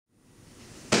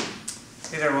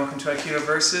Hey there, welcome to Aikido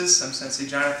Versus. I'm Sensei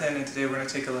Jonathan, and today we're going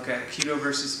to take a look at Aikido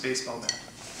versus baseball bat.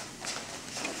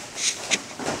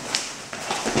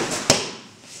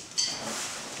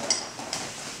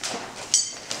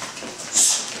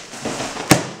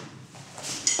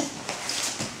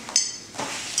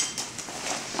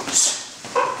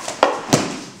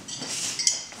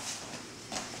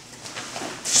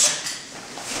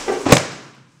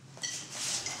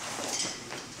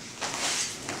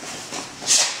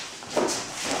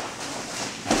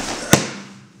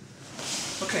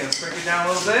 Okay, let's break it down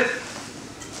a little bit.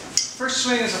 First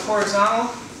swing is a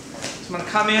horizontal. So I'm going to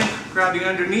come in, grabbing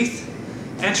underneath,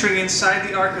 entering inside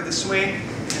the arc of the swing,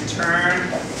 and turn,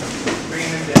 bringing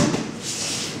him down.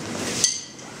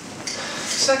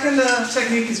 Second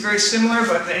technique is very similar,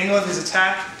 but the angle of his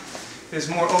attack is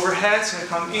more overhead. So I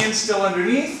come in, still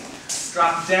underneath,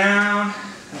 drop down,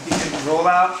 and he can roll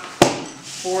out,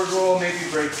 forward roll, maybe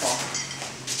break fall.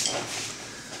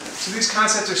 So these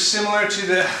concepts are similar to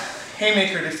the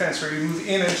haymaker defense, where you move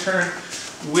in and turn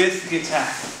with the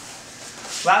attack.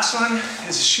 Last one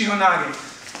is shihonage.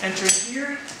 Enter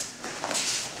here,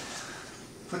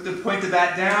 point the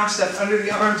bat down, step under the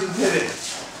arms and pivot.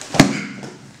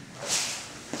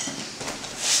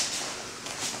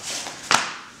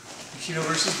 Aikido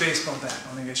versus baseball bat.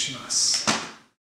 Onegaishimasu.